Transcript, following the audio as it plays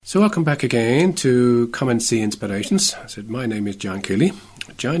So welcome back again to Come and See Inspirations. I said, my name is John Keeley.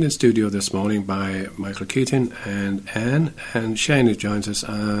 Joined in studio this morning by Michael Keaton and Anne, and Shane who joins us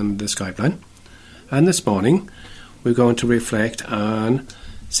on the Skype line. And this morning we're going to reflect on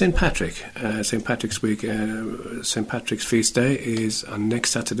St. Patrick. St. Patrick's Week, St. Patrick's Feast Day is on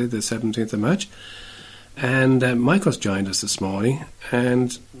next Saturday, the 17th of March. And Michael's joined us this morning.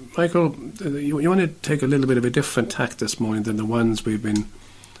 And Michael, you want to take a little bit of a different tack this morning than the ones we've been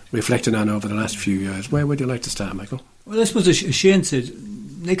reflecting on over the last few years. Where would you like to start, Michael? Well, I suppose as Shane said,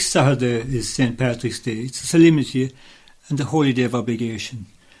 next Saturday is St. Patrick's Day. It's a solemnity and a holy day of obligation.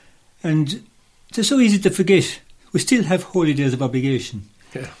 And it's so easy to forget. We still have holy days of obligation.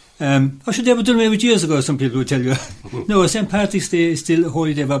 Yeah. I should have done away with years ago, some people would tell you. No, St. Patrick's Day is still a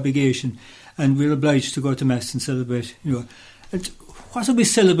holy day of obligation, and we're obliged to go to Mass and celebrate. And what are we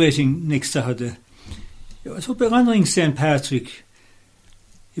celebrating next Saturday? I hope we're honouring St. Patrick.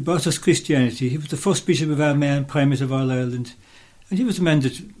 He brought us Christianity. He was the first bishop of Armagh and primate of all Ireland. And he was the man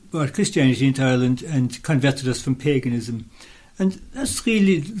that brought Christianity into Ireland and converted us from paganism. And that's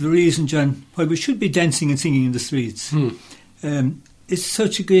really the reason, John, why we should be dancing and singing in the streets. It's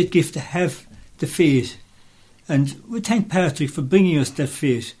such a great gift to have the faith. And we thank Patrick for bringing us that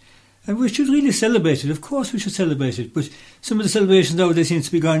faith. And we should really celebrate it. Of course we should celebrate it. But some of the celebrations nowadays seem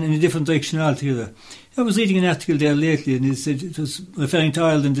to be going in a different direction altogether. I was reading an article there lately, and it said, it was referring to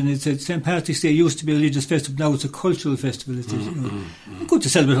Ireland, and it said St. Patrick's Day used to be a religious festival, now it's a cultural festival. It is, good to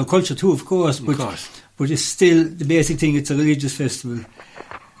celebrate our culture too, of course, but it's still the basic thing, it's a religious festival.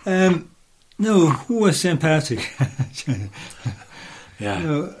 No, who was St. Patrick?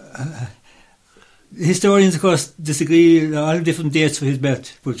 Yeah. Historians, of course, disagree on all different dates for his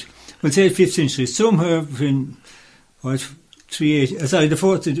birth, but we'll say 5th century, somewhere between, 380,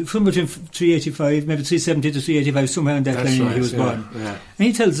 somewhere between 385, maybe 370 to 385, somewhere in that line he was born. Yeah. And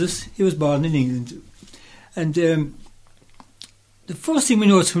he tells us he was born in England. And the first thing we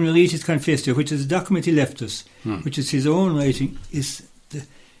notice when we read his Confessio, which is a document he left us, which is his own writing, is the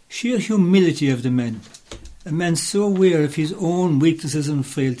sheer humility of the man. A man so aware of his own weaknesses and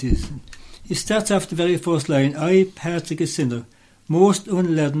frailties. He starts off the very first line, I, Patrick, a sinner, most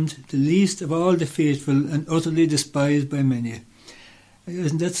unleavened, the least of all the faithful, and utterly despised by many.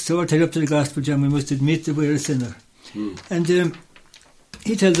 Isn't that so? Tied up to the gospel, John, we must admit that we're a sinner. And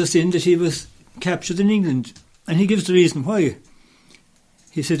he tells us then that he was captured in England, and he gives the reason why.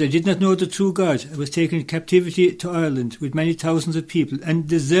 He said, I did not know the true God. I was taken in captivity to Ireland with many thousands of people, and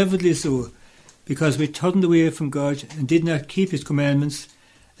deservedly so, because we turned away from God and did not keep his commandments,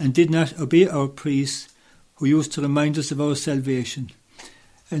 and did not obey our priests, who used to remind us of our salvation.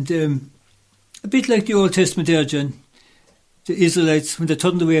 And a bit like the Old Testament there, John, the Israelites, when they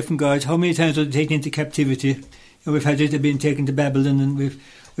turned away from God, how many times were they taken into captivity? And we've had it, they've been taken to Babylon, and we've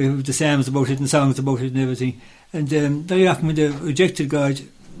the Psalms about it and songs about it and everything. And very often when they rejected God,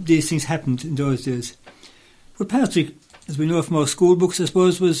 these things happened in those days. But Patrick, as we know from our school books, I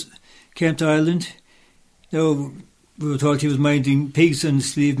suppose, came to Ireland. Now, we were told he was minding pigs and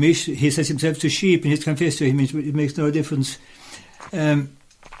slave mish. He says himself to sheep in his Confessio. He means it makes no difference. And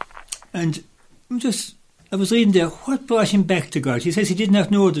I was reading there, what brought him back to God? He says he did not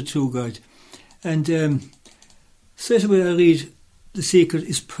know the true God. And straight away I read, the secret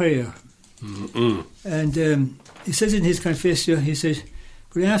is prayer. And he says in his Confessio, he said,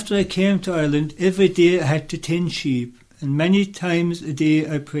 but after I came to Ireland, every day I had to tend sheep, and many times a day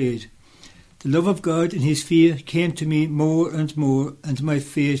I prayed. The love of God and his fear came to me more and more, and my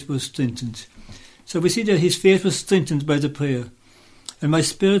faith was strengthened. So we see that his faith was strengthened by the prayer. And my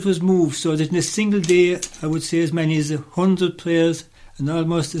spirit was moved so that in a single day I would say as many as 100 prayers and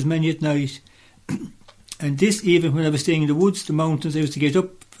almost as many at night. And this even when I was staying in the woods, the mountains, I used to get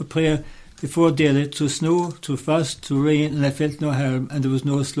up for prayer before daylight, through snow, through frost, through rain, and I felt no harm, and there was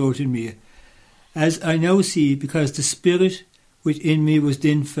no slaughter in me. As I now see, because the spirit within me was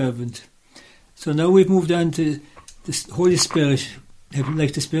then fervent. So now we've moved on to the Holy Spirit,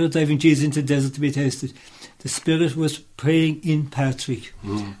 like the Spirit driving Jesus into the desert to be tested. The Spirit was praying in Patrick.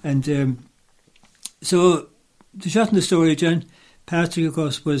 And so, to shorten the story, John, Patrick, of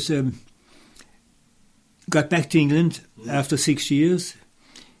course, got back to England after 6 years.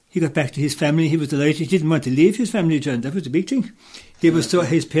 He got back to his family. He was delighted. He didn't want to leave his family, John. That was a big thing.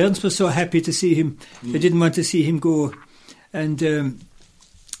 His parents were so happy to see him. They didn't want to see him go. And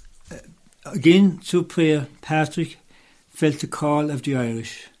again, through prayer, Patrick felt the call of the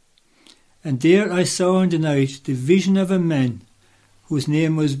Irish. And there I saw in the night the vision of a man whose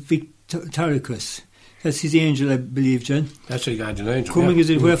name was Victoricus. That's his angel, I believe, John. That's a guardian angel. Coming as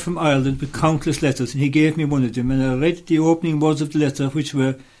it were from Ireland with countless letters, and he gave me one of them, and I read the opening words of the letter, which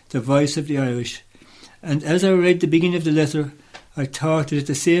were, the voice of the Irish. And as I read the beginning of the letter, I thought that at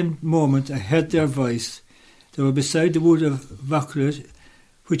the same moment I heard their voice. They were beside the wood of Vaucluse,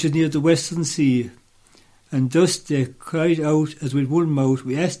 which is near the Western Sea. And thus they cried out as with one mouth,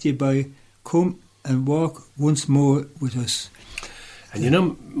 "We ask thee by, come and walk once more with us." And you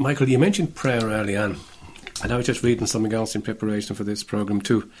know, Michael, you mentioned prayer early on, and I was just reading something else in preparation for this programme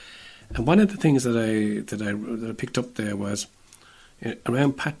too. And one of the things that I picked up there was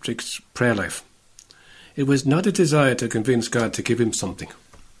around Patrick's prayer life. It was not a desire to convince God to give him something,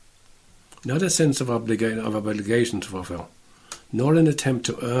 not a sense of obligation to fulfill, nor an attempt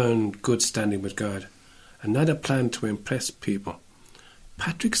to earn good standing with God, and not a plan to impress people.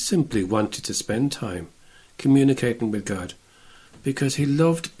 Patrick simply wanted to spend time communicating with God because he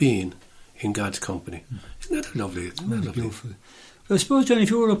loved being in God's company. Isn't that lovely? Isn't that lovely? Beautiful. I suppose, John, if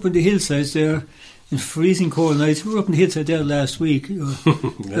you were up on the hillsides there in freezing cold nights, we were up on the hillside there last week,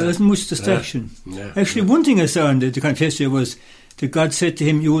 there wasn't much distraction. Actually, one thing I saw in the confession was that God said to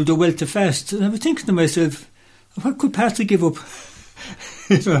him, "You will do well to fast." And I was thinking to myself, what could Patrick give up?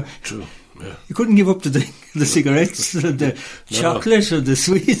 True. Yeah. He couldn't give up the cigarettes or the chocolate or the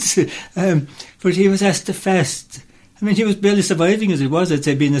sweets, but he was asked to fast. I mean, he was barely surviving as it was, I'd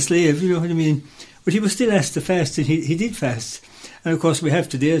say, being a slave, you know what I mean? But he was still asked to fast, and he did fast. And of course, we have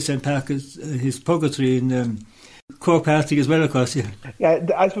today St. Patrick's, his purgatory in Cork Patrick as well, of course. Yeah,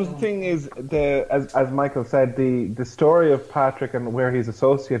 I suppose the thing is, as Michael said, the story of Patrick and where he's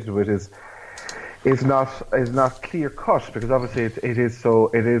associated with is not clear cut, because obviously it is so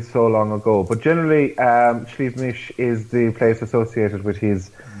long ago. But generally, Slieve Mish is the place associated with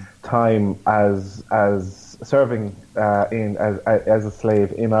his time as serving as a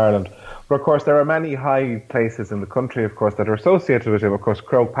slave in Ireland. But of course, there are many high places in the country, of course, that are associated with him. Of course,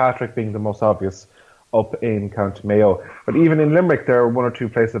 Croagh Patrick being the most obvious, up in County Mayo. But even in Limerick, there are one or two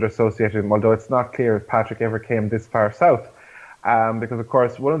places that are associated with him, although it's not clear if Patrick ever came this far south. Because, of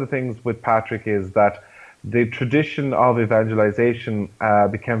course, one of the things with Patrick is that the tradition of evangelization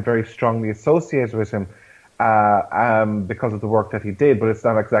became very strongly associated with him because of the work that he did. But it's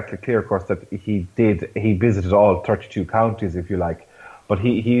not exactly clear, of course, that he visited all 32 counties, if you like. But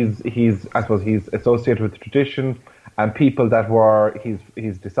he's associated with the tradition and people that were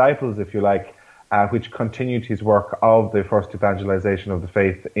his disciples, if you like, which continued his work of the first evangelization of the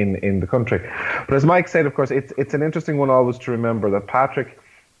faith in the country. But as Mike said, of course, it's an interesting one always to remember that Patrick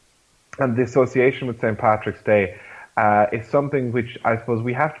and the association with St. Patrick's Day is something which I suppose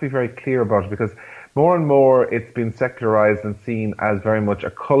we have to be very clear about, because more and more it's been secularized and seen as very much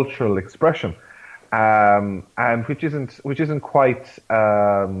a cultural expression, and which isn't quite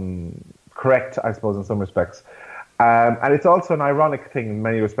correct, I suppose, in some respects. And it's also an ironic thing in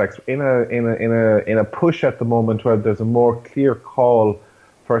many respects. In a push at the moment where there's a more clear call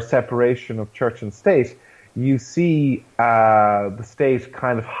for separation of church and state, you see the state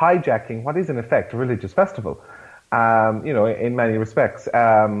kind of hijacking what is in effect a religious festival. In many respects,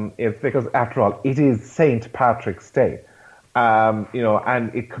 it's because after all, it is St. Patrick's Day, and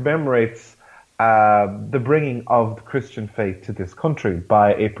it commemorates the bringing of the Christian faith to this country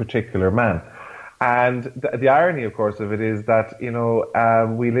by a particular man. And the irony, of course, of it is that,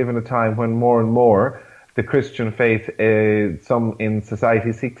 we live in a time when more and more the Christian faith, some in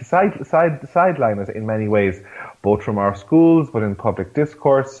society seek to sideline it in many ways, both from our schools, but in public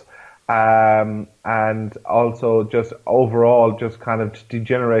discourse, and also just overall just kind of to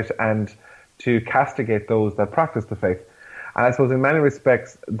degenerate and to castigate those that practice the faith. And I suppose in many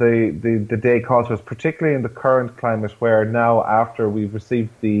respects, the day calls for us, particularly in the current climate where now after we've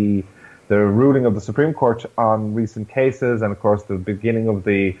received the ruling of the Supreme Court on recent cases, and of course the beginning of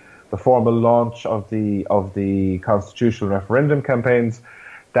the formal launch of the constitutional referendum campaigns,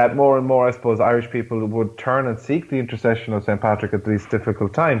 that more and more, I suppose, Irish people would turn and seek the intercession of St. Patrick at this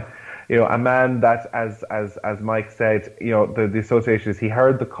difficult time. A man that, as Mike said, the association is he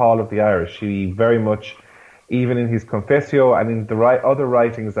heard the call of the Irish. He very much, even in his Confessio and in the other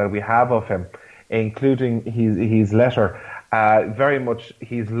writings that we have of him, including his letter, very much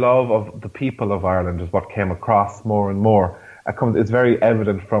his love of the people of Ireland is what came across more and more. It's very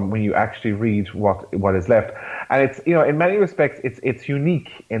evident from when you actually read what is left, and it's in many respects it's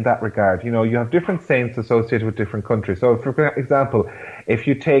unique in that regard. You have different saints associated with different countries. So, for example, if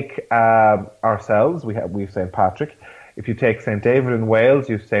you take ourselves, we have St. Patrick. If you take St. David in Wales,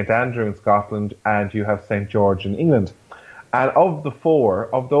 you have St. Andrew in Scotland, and you have St. George in England. And of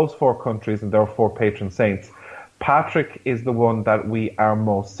those four countries, and there are four patron saints, Patrick is the one that we are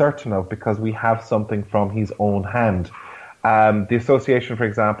most certain of because we have something from his own hand. The association, for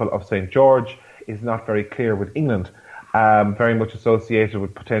example, of St. George is not very clear with England, very much associated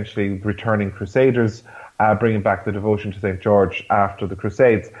with potentially returning crusaders, bringing back the devotion to St. George after the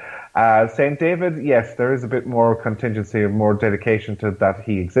Crusades. St. David, yes, there is a bit more contingency and more dedication to that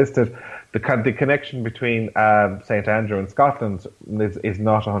he existed. The connection between St. Andrew and Scotland is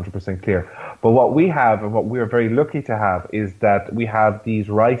not 100% clear. But what we have, and what we are very lucky to have, is that we have these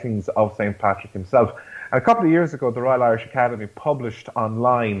writings of St. Patrick himself. And a couple of years ago, the Royal Irish Academy published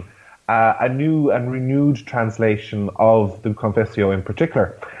online a new and renewed translation of the Confessio in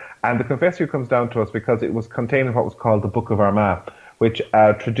particular. And the Confessio comes down to us because it was contained in what was called the Book of Armagh, which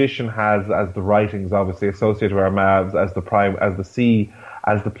tradition has as the writings obviously associated with Armagh as the see,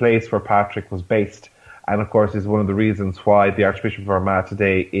 as the place where Patrick was based. And of course is one of the reasons why the Archbishop of Armagh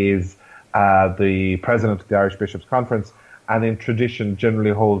today is the president of the Irish Bishops' Conference, and in tradition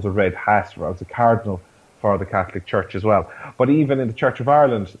generally holds a red hat as a cardinal for the Catholic Church as well. But even in the Church of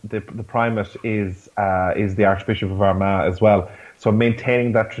Ireland, the primate is the Archbishop of Armagh as well. So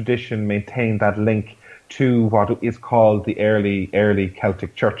maintaining that tradition, maintaining that link to what is called the early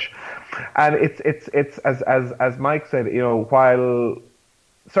Celtic Church. And it's as Mike said, while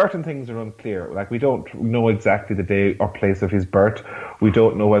certain things are unclear, like we don't know exactly the day or place of his birth. We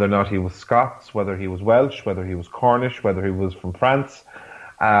don't know whether or not he was Scots, whether he was Welsh, whether he was Cornish, whether he was from France,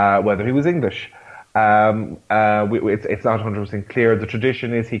 whether he was English. It's not 100% clear. The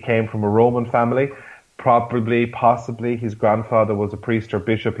tradition is he came from a Roman family. Possibly his grandfather was a priest or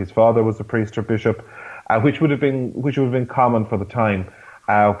bishop, his father was a priest or bishop, which would have been common for the time.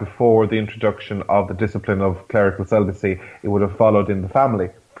 Before the introduction of the discipline of clerical celibacy, it would have followed in the family.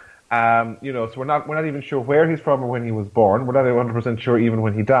 So we're not even sure where he's from or when he was born. We're not 100% sure even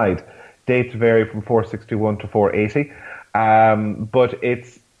when he died. Dates vary from 461 to 480. But it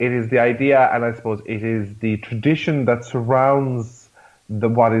is the idea, and I suppose it is the tradition that surrounds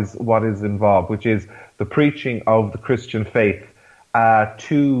what is involved, which is the preaching of the Christian faith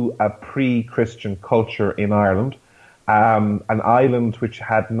to a pre-Christian culture in Ireland. An island which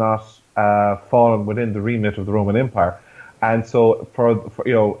had not fallen within the remit of the Roman Empire, and so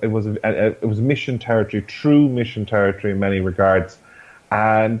it was mission territory, true mission territory in many regards.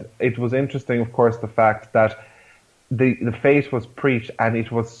 And it was interesting, of course, the fact that the faith was preached, and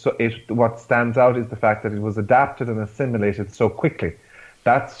what stands out is the fact that it was adapted and assimilated so quickly.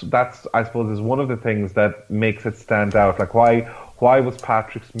 That's I suppose is one of the things that makes it stand out. Like why was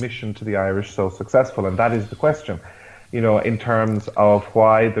Patrick's mission to the Irish so successful? And that is the question. In terms of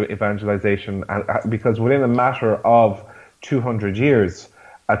why the evangelization, because within a matter of 200 years,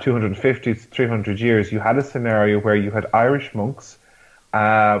 250 to 300 years, you had a scenario where you had Irish monks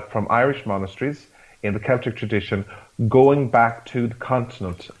from Irish monasteries in the Celtic tradition going back to the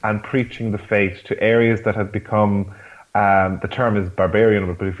continent and preaching the faith to areas that had become, the term is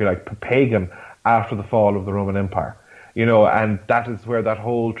barbarian, but if you like, pagan after the fall of the Roman Empire. And that is where that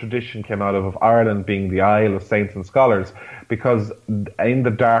whole tradition came out of Ireland being the Isle of Saints and Scholars, because in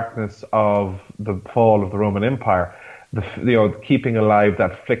the darkness of the fall of the Roman Empire, keeping alive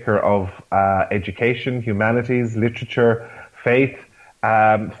that flicker of education, humanities, literature, faith,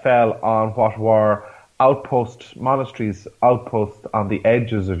 fell on what were outpost monasteries, outposts on the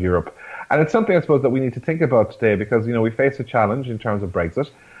edges of Europe. And it's something I suppose that we need to think about today, because we face a challenge in terms of Brexit.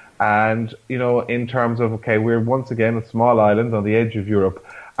 And, in terms of, we're once again a small island on the edge of Europe,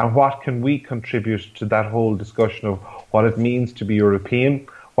 and what can we contribute to that whole discussion of what it means to be European,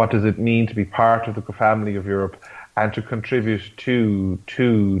 what does it mean to be part of the family of Europe, and to contribute to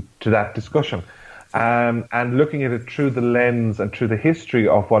that discussion. And looking at it through the lens and through the history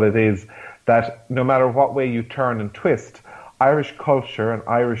of what it is, that no matter what way you turn and twist, Irish culture and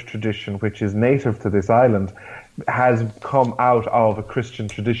Irish tradition, which is native to this island, has come out of a Christian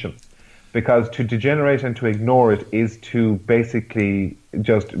tradition. Because to degenerate and to ignore it is to basically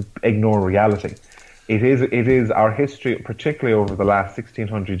just ignore reality. It is our history, particularly over the last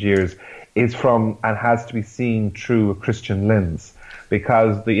 1600 years, is from and has to be seen through a Christian lens.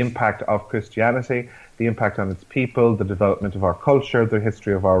 Because the impact of Christianity, the impact on its people, the development of our culture, the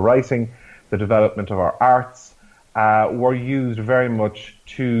history of our writing, the development of our arts, were used very much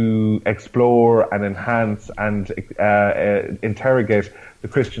to explore and enhance and interrogate the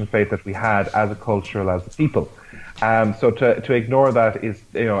Christian faith that we had as a culture, as a people. So to ignore that is,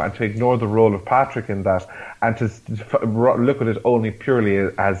 and to ignore the role of Patrick in that, and to look at it only purely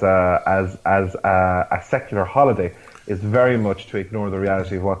as a secular holiday, is very much to ignore the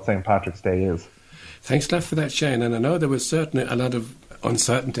reality of what St. Patrick's Day is. Thanks a lot for that, Shane. And I know there was certainly a lot of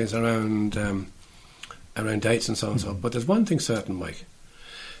uncertainties around dates and so on and so on. But there's one thing certain, Mike,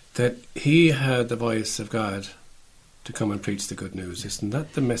 that he heard the voice of God to come and preach the good news. Isn't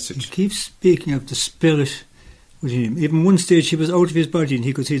that the message? He keeps speaking of the Spirit within him. Even one stage he was out of his body and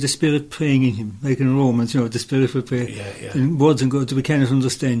he could see the Spirit praying in him, like in Romans, the Spirit will pray in words and words that we cannot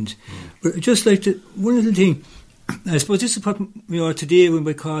understand. But just like one little thing, I suppose this is what today when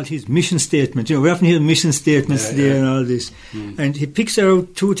we call his mission statement. We often hear mission statements today and all this. And he picks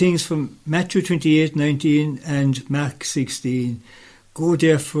out two things from Matthew 28:19 and Mark 16. Go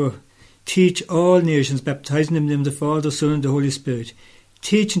therefore, teach all nations, baptizing them in the name of the Father, Son, and the Holy Spirit,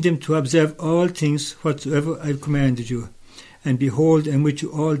 teaching them to observe all things whatsoever I have commanded you. And behold, I am with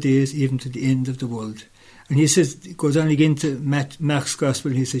you all days, even to the end of the world. And he says, it goes on again to Mark's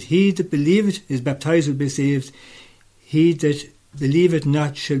Gospel, and he says, he that believeth is baptized will be saved, he that believeth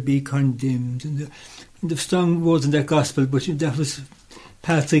not shall be condemned. And the strong words in that Gospel, but that was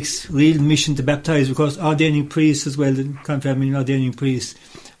Patrick's real mission to baptise, because ordaining priests as well, and confirming ordaining priests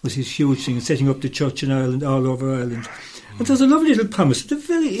was his huge thing, setting up the church in Ireland, all over Ireland. And there's a lovely little promise at the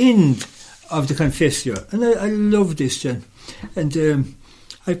very end of the Confessio, and I love this, John. And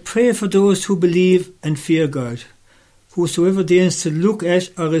I pray for those who believe and fear God, whosoever deigns to look at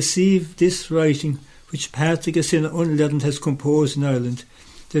or receive this writing, which Patrick, a sinner unleavened, has composed in Ireland,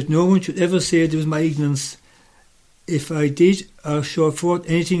 that no one should ever say it was my ignorance, if I did or show forth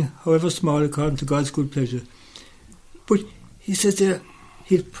anything, however small, according to God's good pleasure. But he says there,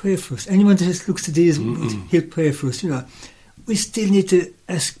 he'll pray for us. Anyone that looks at these, he'll pray for us. We still need to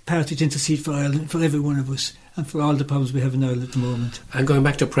ask Patrick to intercede for Ireland, for every one of us, and for all the problems we have in Ireland at the moment. And going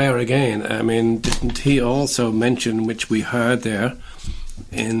back to prayer again, I mean, didn't he also mention, which we heard there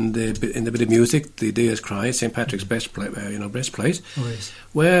in the bit of music, the Deus Cry, St. Patrick's breastplate,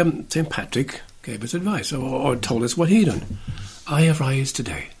 where St. Patrick gave us advice or told us what he done. I arise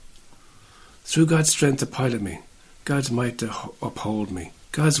today. Through God's strength to pilot me, God's might to uphold me,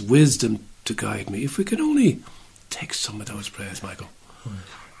 God's wisdom to guide me. If we can only take some of those prayers, Michael.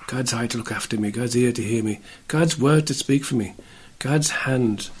 God's eye to look after me, God's ear to hear me, God's word to speak for me, God's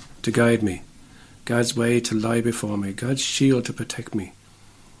hand to guide me, God's way to lie before me, God's shield to protect me,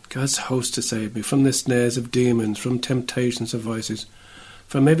 God's host to save me from the snares of demons, from temptations of voices,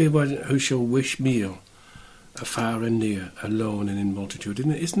 from everyone who shall wish me ill, afar and near, alone and in multitude.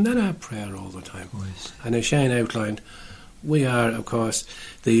 Isn't that our prayer all the time? Yes. And as Shane outlined, we are, of course,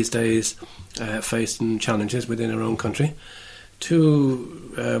 these days facing challenges within our own country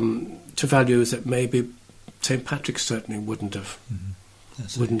to values that maybe St. Patrick certainly wouldn't have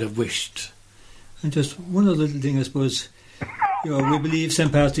wished. And just one other little thing, I suppose. We believe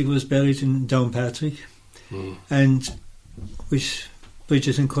St. Patrick was buried in Downpatrick, and which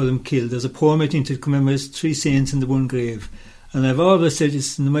Bridget and Cullum killed. There's a poem, I think, that commemorates 3 saints in the one grave. And I've always said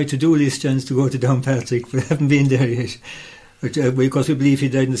it's in my to-do list, chance to go to Downpatrick, but I haven't been there yet. But, because we believe he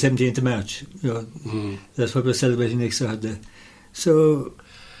died on the 17th of March. That's what we're celebrating next Saturday. So,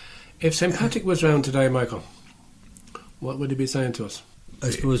 if St. Patrick was round today, Michael, what would he be saying to us? I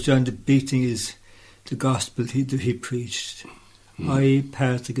suppose, John, the big thing is the gospel that he preached. I,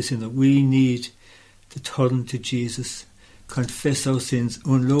 Patrick, a sinner, we need to turn to Jesus, confess our sins,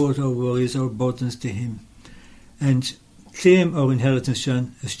 unload our worries, our burdens to him, and claim our inheritance,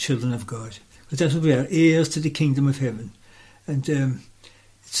 John, as children of God. Because that's what we are, heirs to the kingdom of heaven. And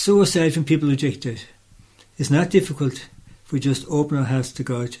it's so sad when people reject it. It's not difficult if we just open our hearts to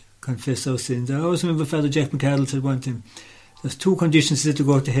God, confess our sins. I always remember Father Jack McArdle said one time, there's 2 conditions, he said, to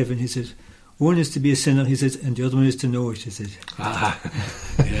go to heaven. He said, one is to be a sinner, he said, and the other one is to know it, he said.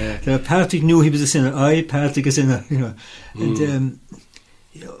 Yeah. Patrick knew he was a sinner. I, Patrick, a sinner, And,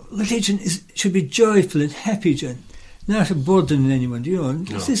 religion should be joyful and happy, John, not a burden in anyone,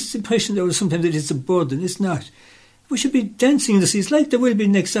 There's this impression that sometimes that it's a burden. It's not. We should be dancing in the seas like there will be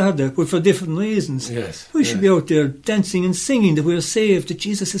next Saturday, but for different reasons. Yes. We should be out there dancing and singing that we are saved, that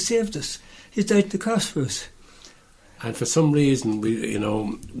Jesus has saved us. He's died at the cross for us. And for some reason,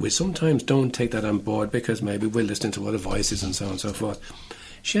 we sometimes don't take that on board because maybe we're listening to other voices and so on and so forth.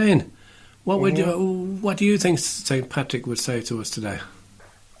 Shane, what do you think St. Patrick would say to us today?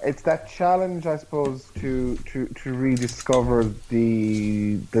 It's that challenge, I suppose, to rediscover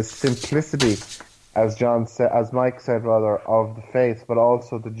the simplicity, as John said, as Mike said, rather, of the faith, but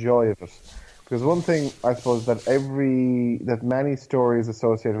also the joy of it. Because one thing, I suppose, that many stories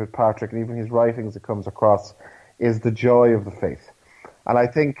associated with Patrick, and even his writings, it comes across, is the joy of the faith. And I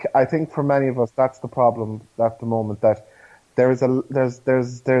think for many of us that's the problem at the moment, that there's a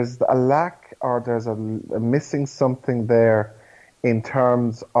lack, or there's a missing something there in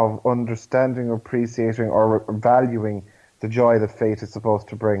terms of understanding or appreciating or valuing the joy that faith is supposed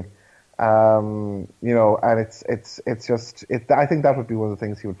to bring. And it's just I think that would be one of the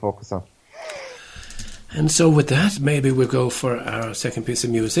things he would focus on. And so with that, maybe we'll go for our second piece of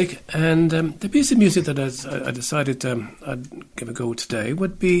music. And the piece of music that I decided I'd give a go today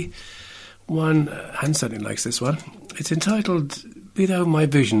would be one, Anne certainly likes this one. It's entitled Be Thou My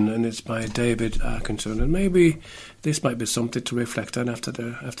Vision, and it's by David Atkinson. And maybe this might be something to reflect on after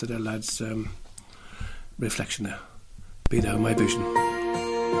the lad's reflection there. Be Thou My Vision.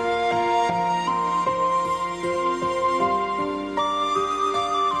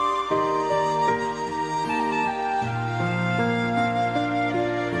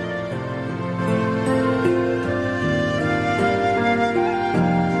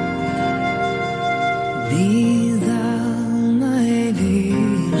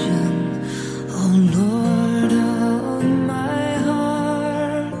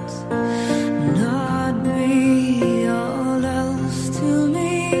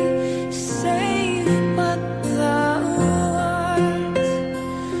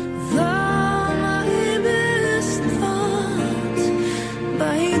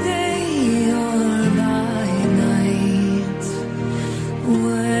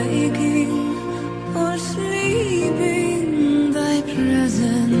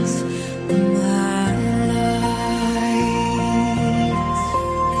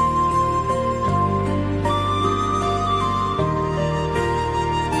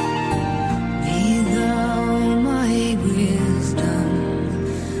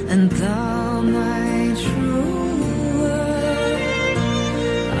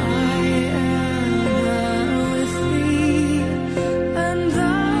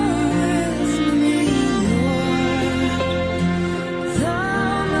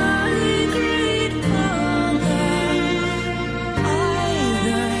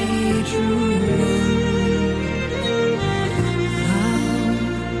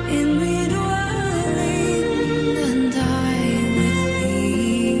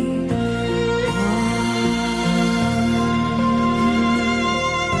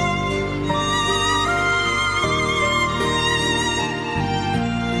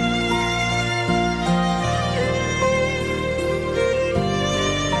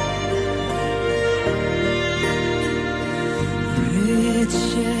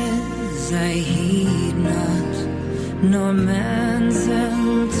 Nor man's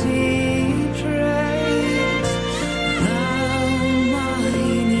empty praise, thou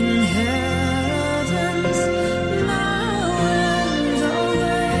mine inheritance, now and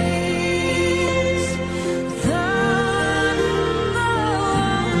always. Thou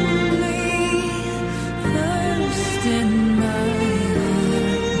only, first in my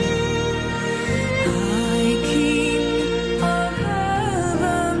heart, High King of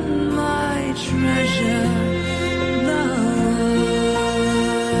heaven, my treasure.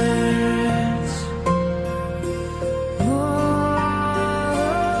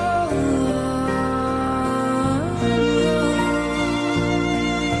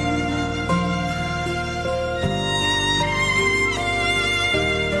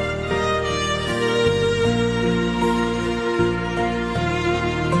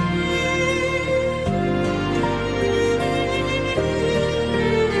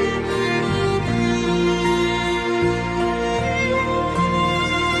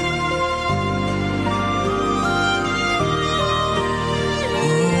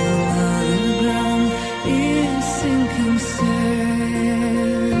 Sinking, sir.